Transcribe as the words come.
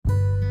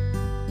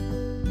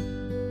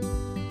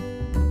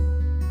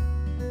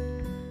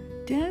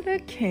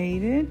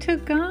dedicated to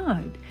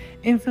God.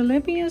 In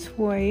Philippians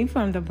 4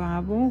 from the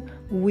Bible,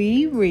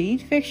 we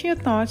read, "Fix your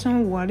thoughts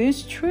on what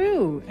is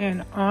true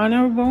and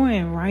honorable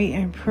and right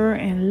and pure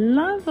and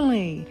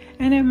lovely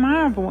and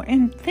admirable,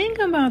 and think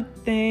about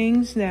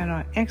things that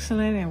are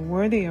excellent and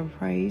worthy of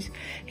praise."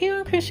 Here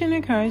on Christian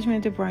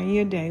Encouragement to Brighten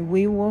Your Day,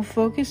 we will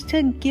focus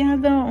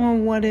together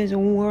on what is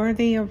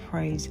worthy of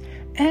praise,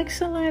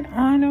 excellent,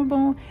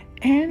 honorable,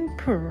 and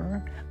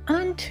pure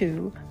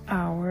unto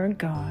our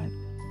God.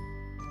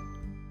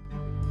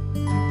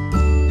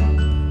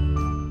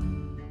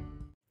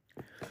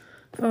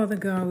 Father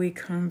God, we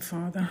come,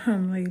 Father,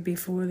 humbly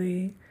before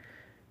Thee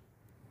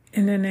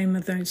in the name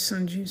of Thy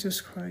Son, Jesus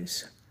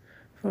Christ.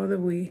 Father,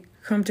 we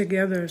come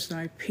together as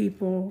Thy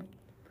people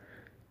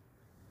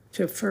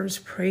to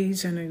first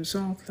praise and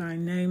exalt Thy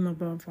name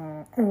above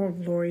all. All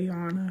glory,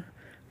 honor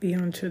be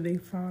unto Thee,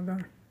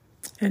 Father,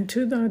 and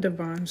to Thy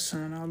divine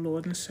Son, our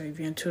Lord and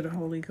Savior, and to the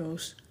Holy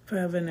Ghost,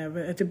 forever and ever.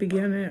 At the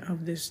beginning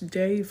of this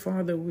day,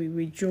 Father, we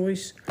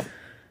rejoice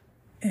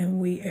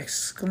and we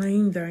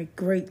exclaim Thy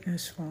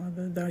greatness,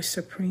 Father, Thy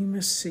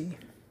supremacy.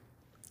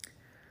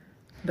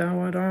 Thou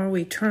art all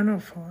eternal,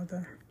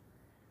 Father,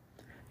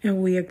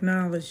 and we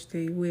acknowledge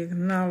Thee. We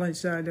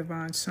acknowledge Thy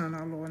divine Son,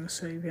 our Lord and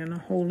Savior, and the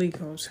Holy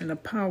Ghost, and the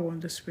power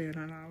of the Spirit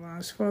in our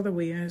lives. Father,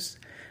 we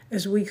ask,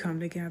 as we come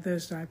together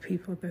as Thy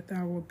people, that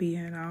Thou will be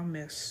in our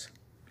midst.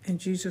 In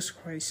Jesus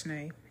Christ's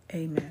name,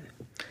 amen.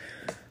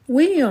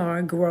 We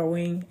are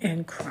growing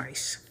in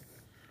Christ.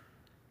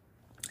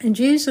 And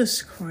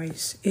Jesus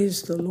Christ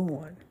is the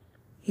Lord.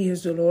 He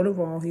is the Lord of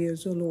all. He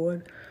is the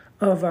Lord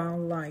of our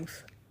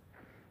life.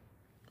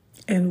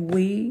 And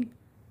we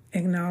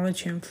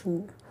acknowledge Him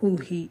for who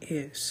He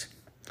is.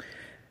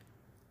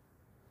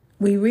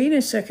 We read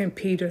in 2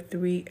 Peter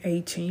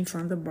 3:18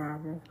 from the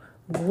Bible,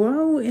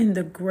 "Grow in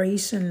the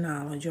grace and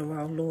knowledge of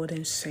our Lord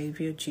and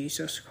Savior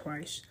Jesus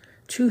Christ.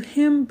 To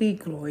Him be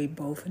glory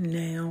both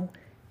now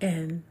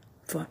and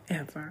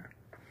forever."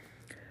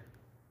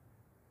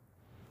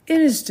 It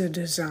is the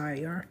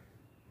desire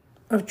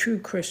of true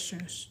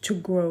Christians to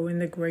grow in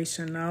the grace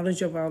and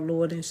knowledge of our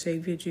Lord and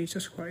Savior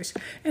Jesus Christ.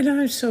 And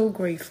I'm so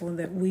grateful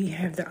that we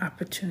have the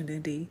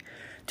opportunity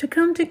to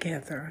come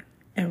together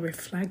and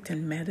reflect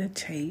and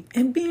meditate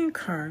and be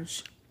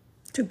encouraged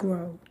to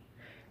grow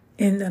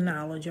in the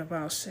knowledge of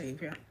our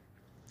Savior.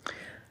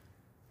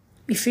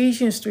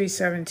 Ephesians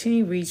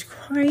 3:17 reads,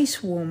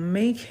 "Christ will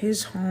make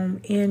His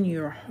home in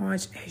your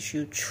hearts as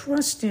you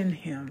trust in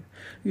Him.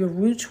 Your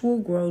roots will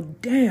grow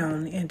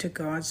down into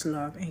God's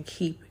love and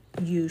keep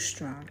you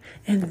strong."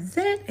 And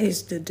that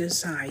is the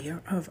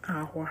desire of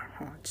our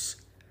hearts,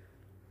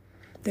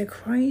 that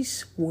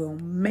Christ will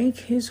make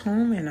His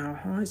home in our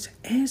hearts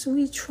as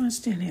we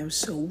trust in Him.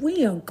 So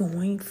we are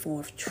going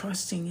forth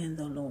trusting in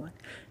the Lord,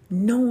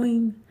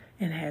 knowing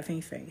and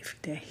having faith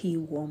that He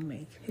will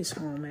make His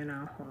home in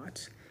our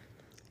hearts.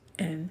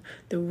 And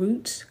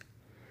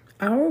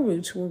our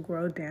roots will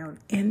grow down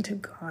into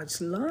God's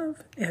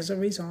love as a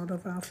result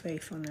of our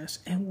faithfulness,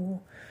 and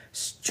will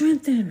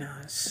strengthen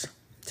us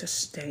to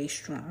stay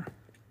strong.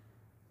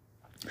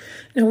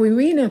 Now we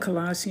read in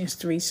Colossians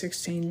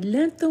 3:16,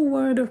 "Let the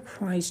word of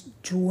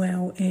Christ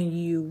dwell in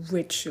you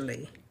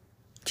richly,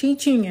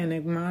 teaching and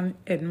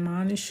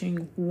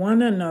admonishing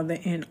one another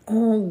in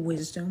all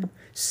wisdom,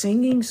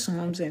 singing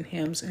psalms and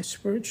hymns and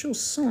spiritual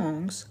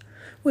songs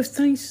with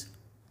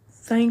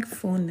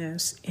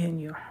thankfulness in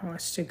your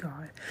hearts to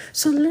God."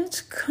 So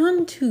let's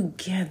come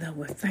together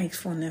with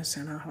thankfulness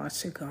in our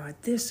hearts to God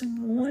this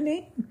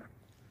morning.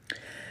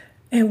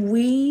 And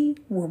we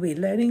will be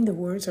letting the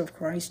words of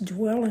Christ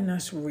dwell in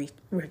us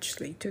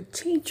richly to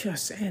teach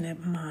us and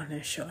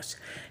admonish us.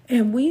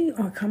 And we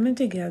are coming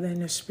together in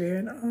the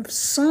spirit of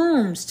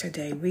Psalms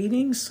today,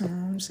 reading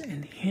Psalms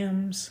and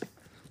hymns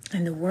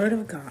and the Word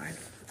of God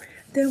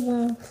that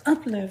will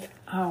uplift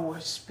our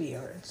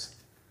spirits.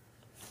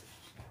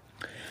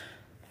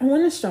 I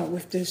want to start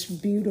with this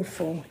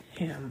beautiful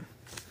hymn.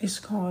 It's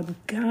called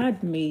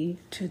 "Guide Me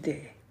to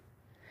Thee."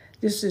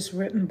 This is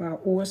written by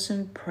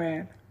Orson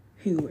Pratt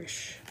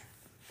Hewish.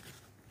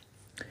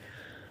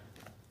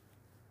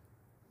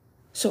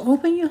 So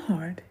open your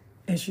heart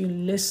as you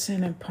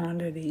listen and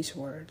ponder these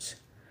words.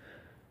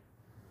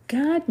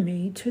 Guide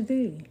me to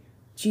Thee,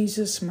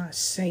 Jesus my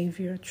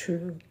Savior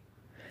true.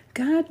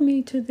 Guide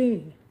me to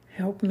Thee,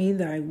 help me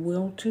Thy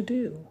will to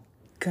do.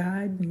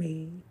 Guide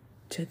me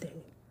to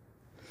Thee.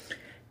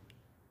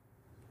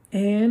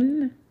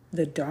 In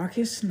the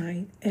darkest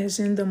night, as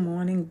in the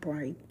morning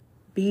bright,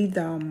 be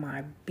Thou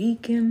my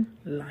beacon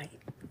light.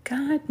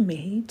 Guide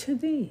me to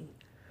Thee.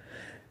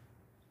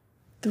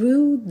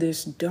 Through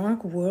this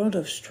dark world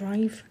of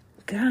strife,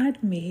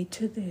 guide me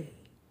to Thee.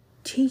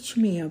 Teach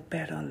me a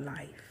better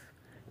life.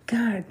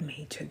 Guide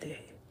me to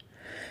Thee.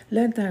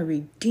 Let Thy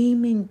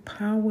redeeming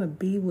power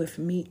be with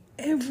me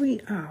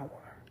every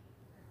hour.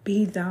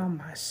 Be Thou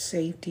my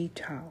safety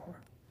tower.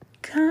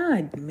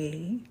 Guide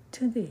me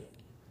to Thee.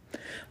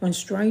 When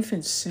strife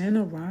and sin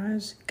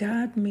arise,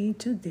 guide me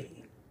to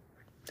Thee.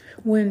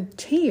 When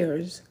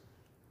tears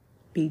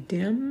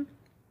bedim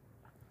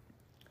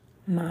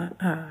my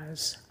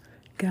eyes,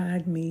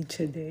 Guide me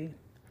today.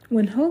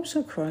 When hopes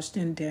are crushed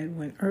and dead,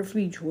 when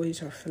earthly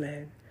joys are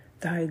fled,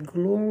 thy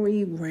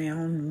glory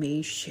round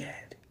me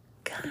shed.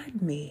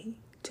 Guide me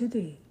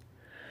today.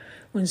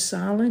 When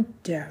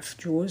silent death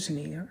draws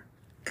near,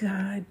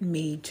 guide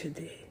me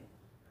today.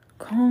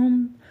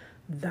 Calm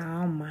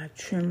thou my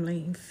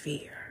trembling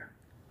fear.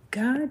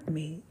 Guide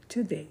me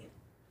today.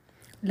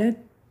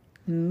 Let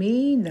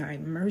me thy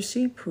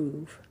mercy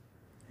prove.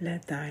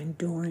 Let thy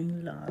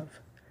enduring love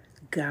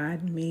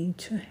guide me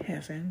to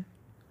heaven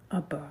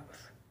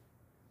above.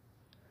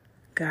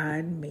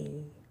 Guide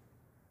me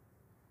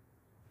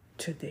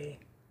today.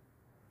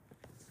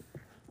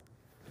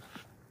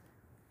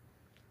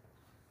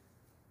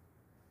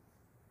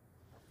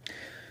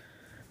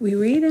 We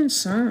read in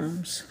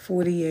Psalms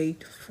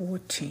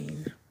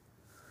 48:14,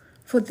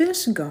 for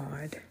this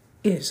God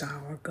is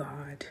our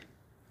God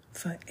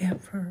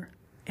forever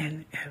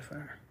and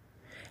ever,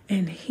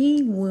 and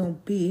he will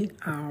be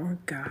our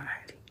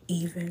guide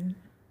even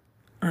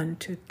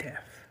unto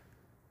death.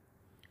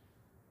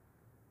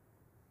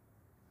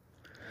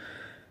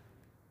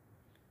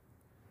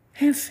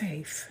 Have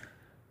faith.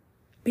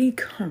 Be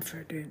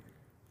comforted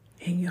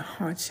in your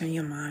hearts and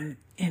your mind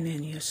and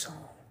in your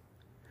soul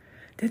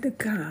that the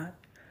God,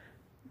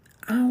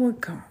 our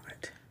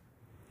God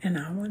and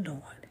our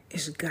Lord,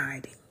 is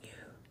guiding you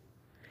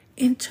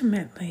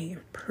intimately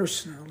and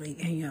personally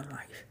in your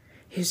life.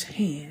 His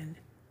hand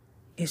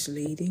is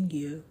leading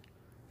you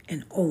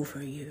and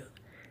over you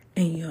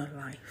in your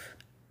life.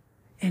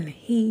 And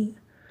he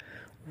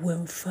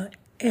will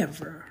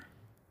forever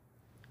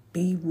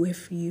be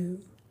with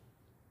you.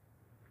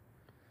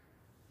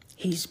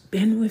 He's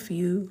been with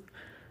you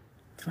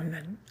from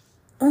the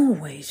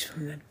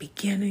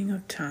beginning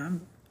of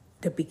time,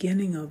 the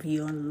beginning of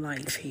your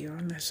life here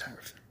on this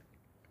earth.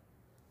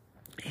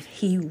 And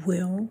he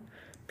will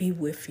be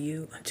with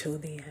you until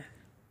the end.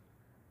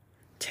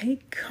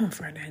 Take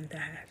comfort in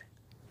that.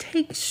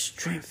 Take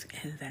strength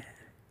in that.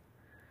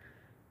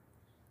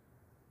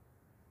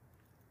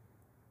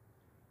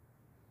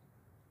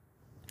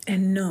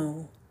 And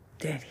know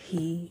that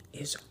he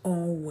is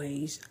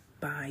always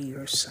by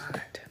your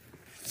side.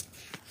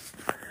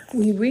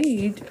 We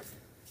read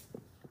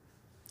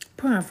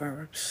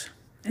Proverbs,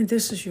 and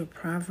this is your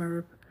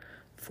proverb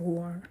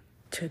for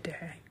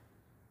today.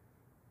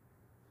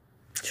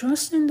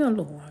 Trust in the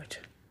Lord.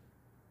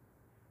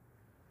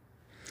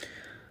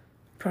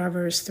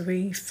 Proverbs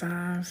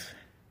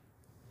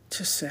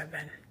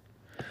 3:5-7.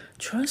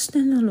 Trust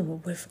in the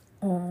Lord with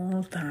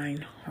all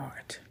thine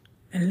heart,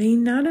 and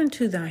lean not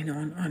unto thine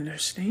own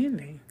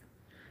understanding.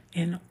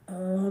 In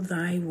all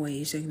thy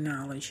ways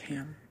acknowledge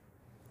him,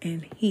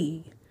 and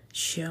he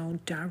shall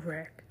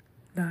direct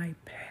thy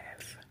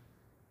path.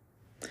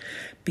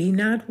 Be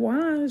not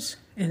wise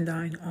in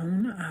thine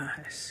own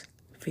eyes.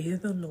 Fear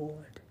the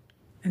Lord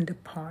and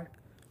depart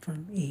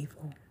from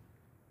evil.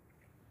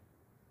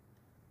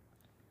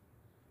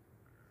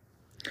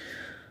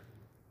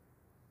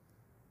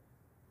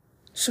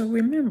 So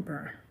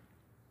remember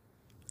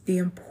the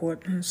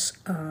importance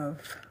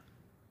of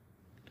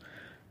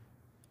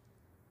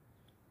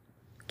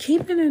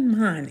keeping in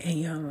mind in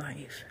your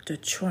life the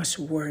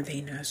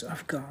trustworthiness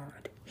of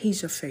God.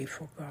 He's a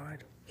faithful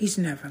God. He's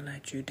never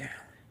let you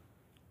down.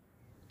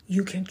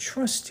 You can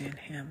trust in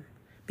him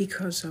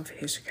because of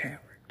his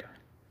character.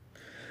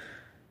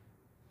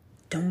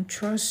 Don't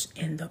trust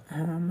in the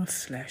arm of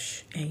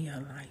flesh in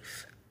your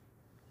life.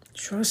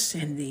 Trust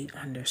in the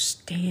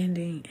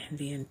understanding and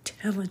the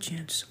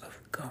intelligence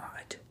of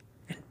God,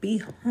 and be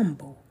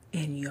humble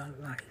in your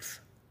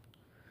life.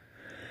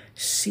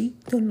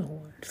 Seek the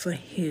Lord for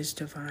his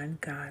divine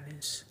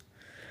guidance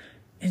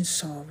in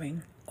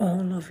solving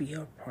all of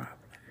your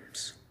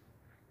problems.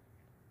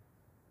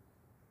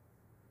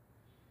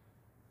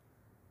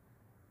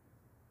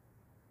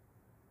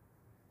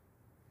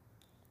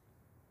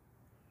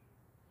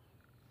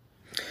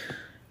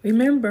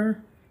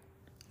 Remember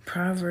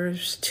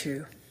Proverbs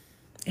 2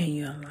 in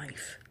your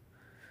life.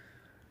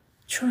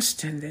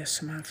 Trust in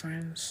this, my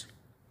friends.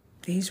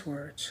 These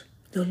words,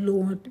 the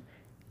Lord,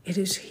 it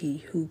is he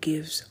who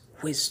gives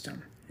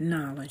wisdom,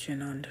 knowledge,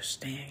 and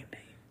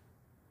understanding.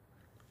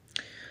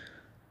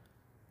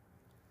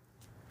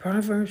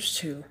 Proverbs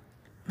 2,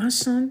 my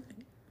son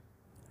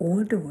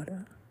or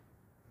daughter,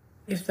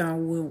 if thou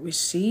wilt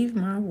receive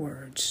my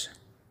words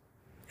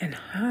and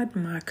hide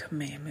my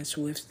commandments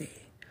with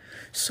thee,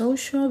 so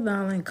shalt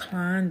thou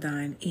incline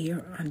thine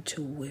ear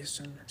unto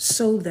wisdom,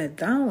 so that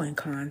thou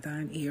incline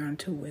thine ear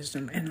unto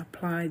wisdom, and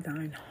apply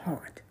thine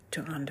heart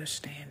to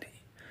understanding.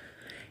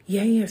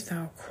 Yea, if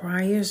thou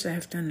criest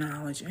after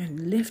knowledge,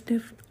 and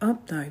liftest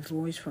up thy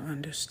voice for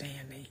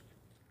understanding.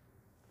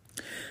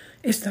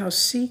 If thou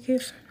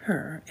seekest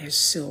her as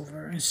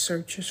silver, and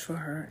searchest for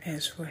her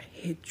as for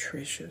hid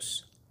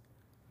treasures,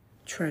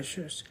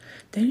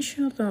 then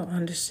shalt thou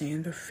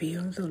understand the fear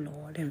of the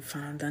Lord, and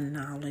find the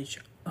knowledge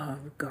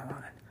of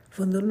God.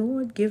 For the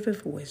Lord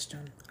giveth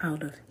wisdom,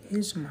 out of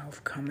his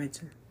mouth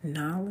cometh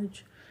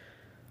knowledge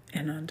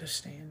and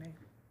understanding. .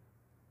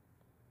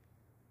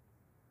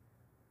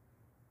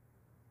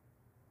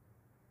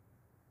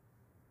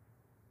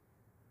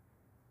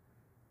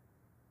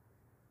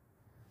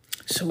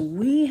 So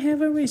we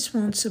have a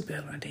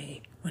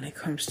responsibility when it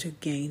comes to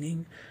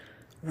gaining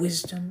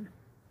wisdom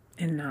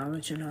and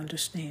knowledge and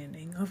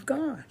understanding of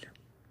God.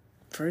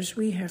 First,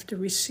 we have to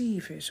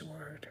receive His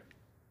word.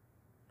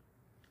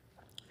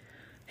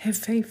 Have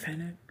faith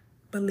in it.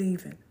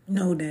 Believe it.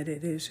 Know that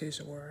it is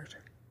His word.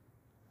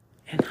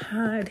 And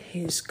hide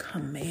His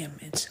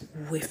commandments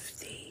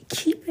with thee.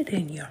 Keep it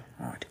in your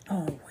heart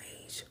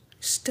always.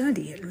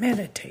 Study it,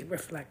 meditate,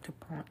 reflect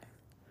upon it.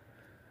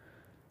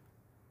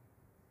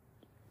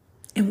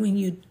 And when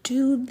you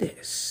do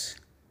this,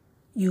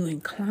 you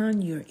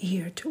incline your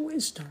ear to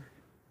wisdom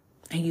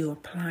and you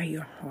apply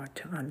your heart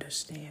to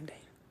understanding.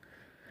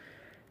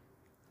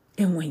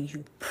 And when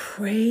you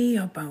pray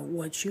about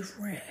what you've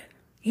read,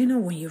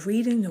 when you're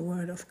reading the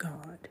Word of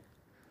God,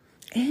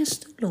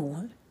 ask the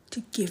Lord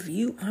to give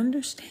you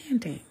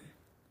understanding.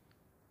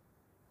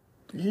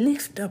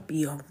 Lift up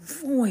your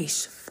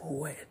voice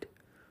for it.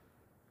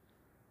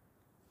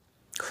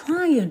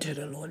 Cry unto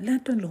the Lord.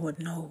 Let the Lord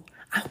know,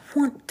 I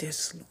want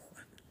this, Lord.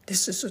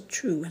 This is a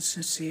true and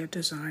sincere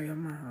desire of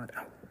my heart.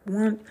 I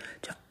want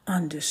to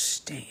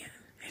understand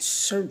and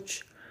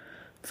search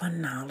for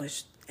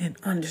knowledge and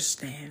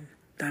understand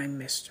thy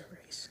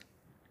mysteries.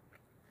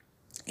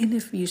 And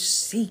if you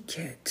seek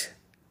it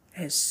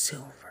as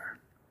silver,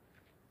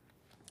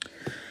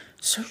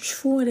 search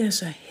for it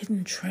as a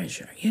hidden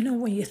treasure.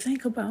 When you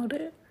think about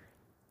it,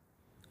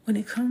 when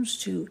it comes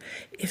to,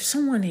 if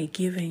someone had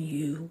given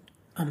you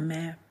a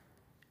map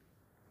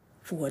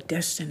for a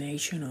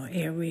destination or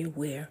area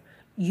where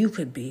you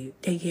could be,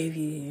 they gave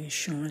you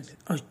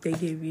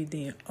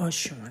the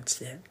assurance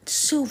that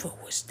silver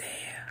was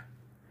there,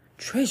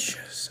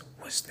 treasures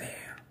was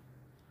there.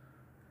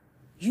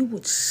 You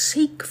would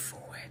seek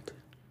for it.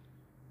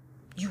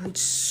 You would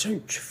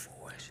search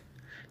for it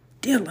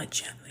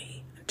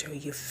diligently until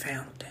you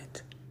found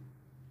it.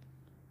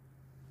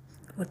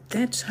 Well,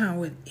 that's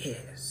how it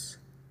is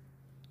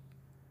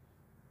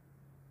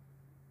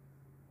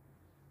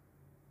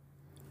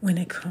when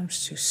it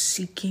comes to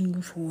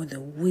seeking for the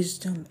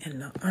wisdom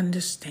and the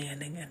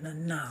understanding and the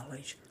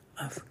knowledge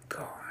of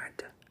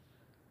God.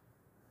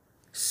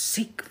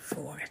 Seek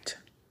for it.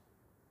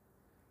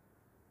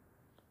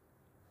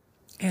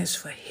 As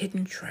for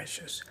hidden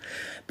treasures,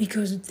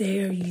 because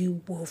there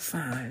you will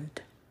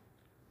find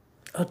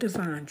a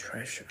divine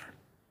treasure.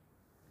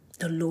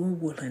 The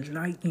Lord will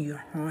enlighten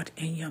your heart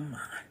and your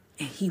mind,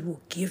 and He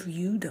will give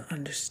you the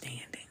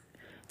understanding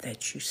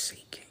that you're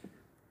seeking.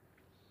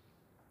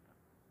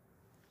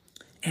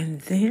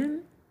 And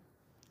then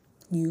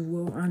you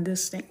will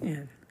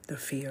understand the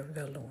fear of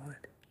the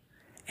Lord,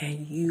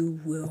 and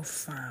you will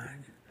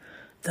find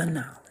the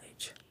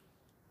knowledge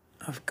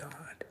of God.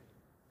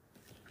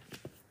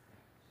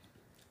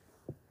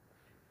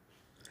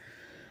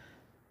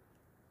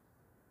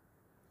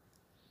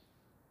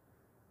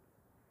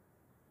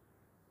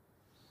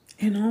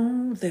 In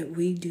all that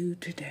we do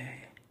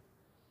today,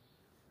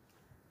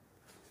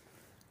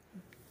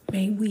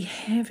 may we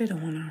have it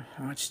on our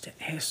hearts to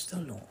ask the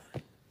Lord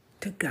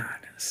to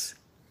guide us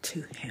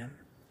to Him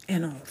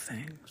in all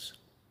things.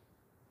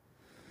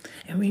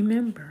 And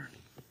remember,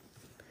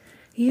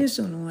 He is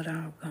the Lord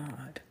our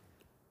God.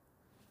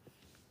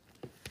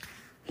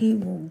 He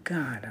will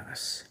guide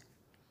us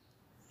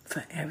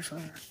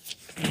forever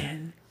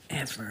and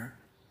ever.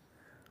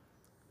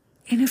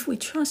 And if we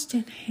trust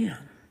in Him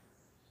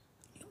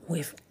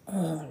with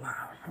all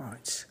our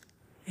hearts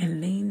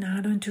and lean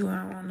not unto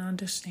our own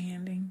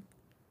understanding,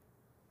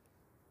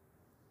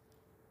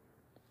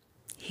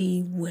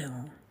 He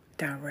will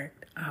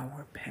direct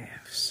our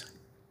paths.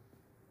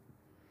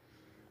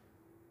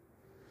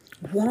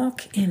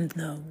 Walk in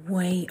the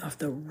way of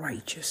the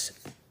righteous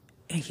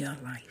in your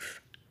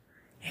life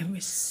and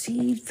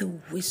receive the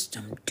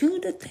wisdom. Do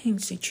the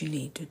things that you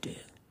need to do.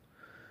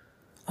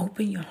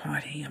 Open your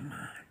heart and your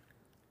mind.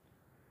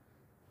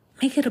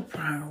 Make it a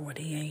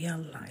priority in your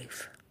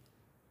life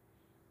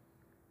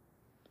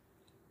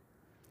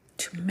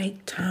to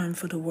make time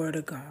for the Word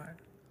of God,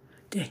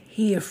 to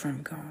hear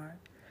from God,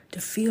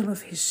 to feel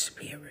of His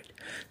Spirit,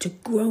 to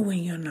grow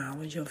in your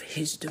knowledge of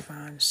His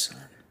divine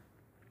Son.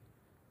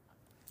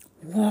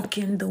 Walk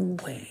in the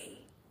way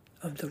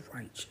of the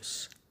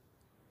righteous.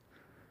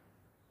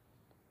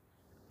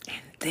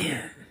 And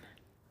then,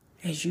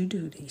 as you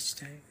do these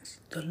things,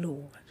 the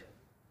Lord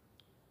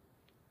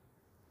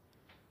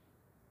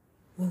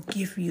will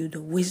give you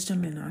the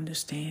wisdom and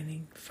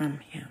understanding from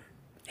Him.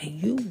 And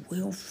you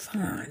will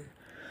find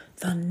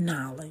the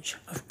knowledge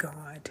of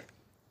God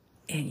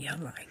in your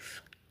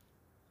life.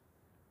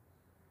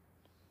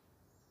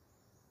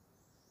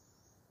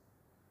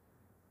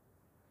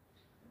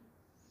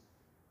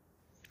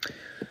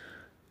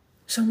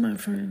 So, my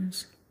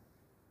friends,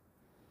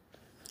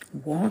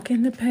 walk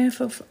in the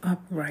path of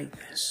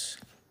uprightness.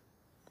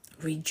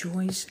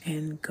 Rejoice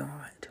in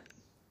God.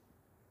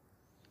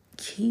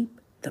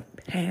 Keep the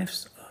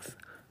paths of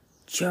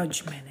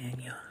judgment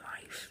in your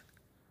life.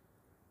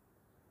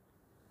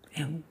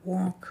 And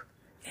walk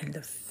in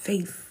the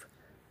faith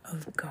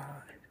of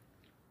God.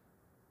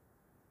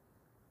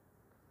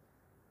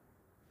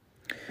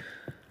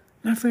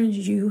 My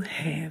friends, you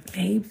have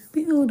a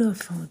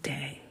beautiful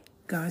day.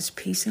 God's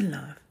peace and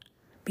love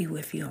be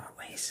with you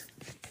always.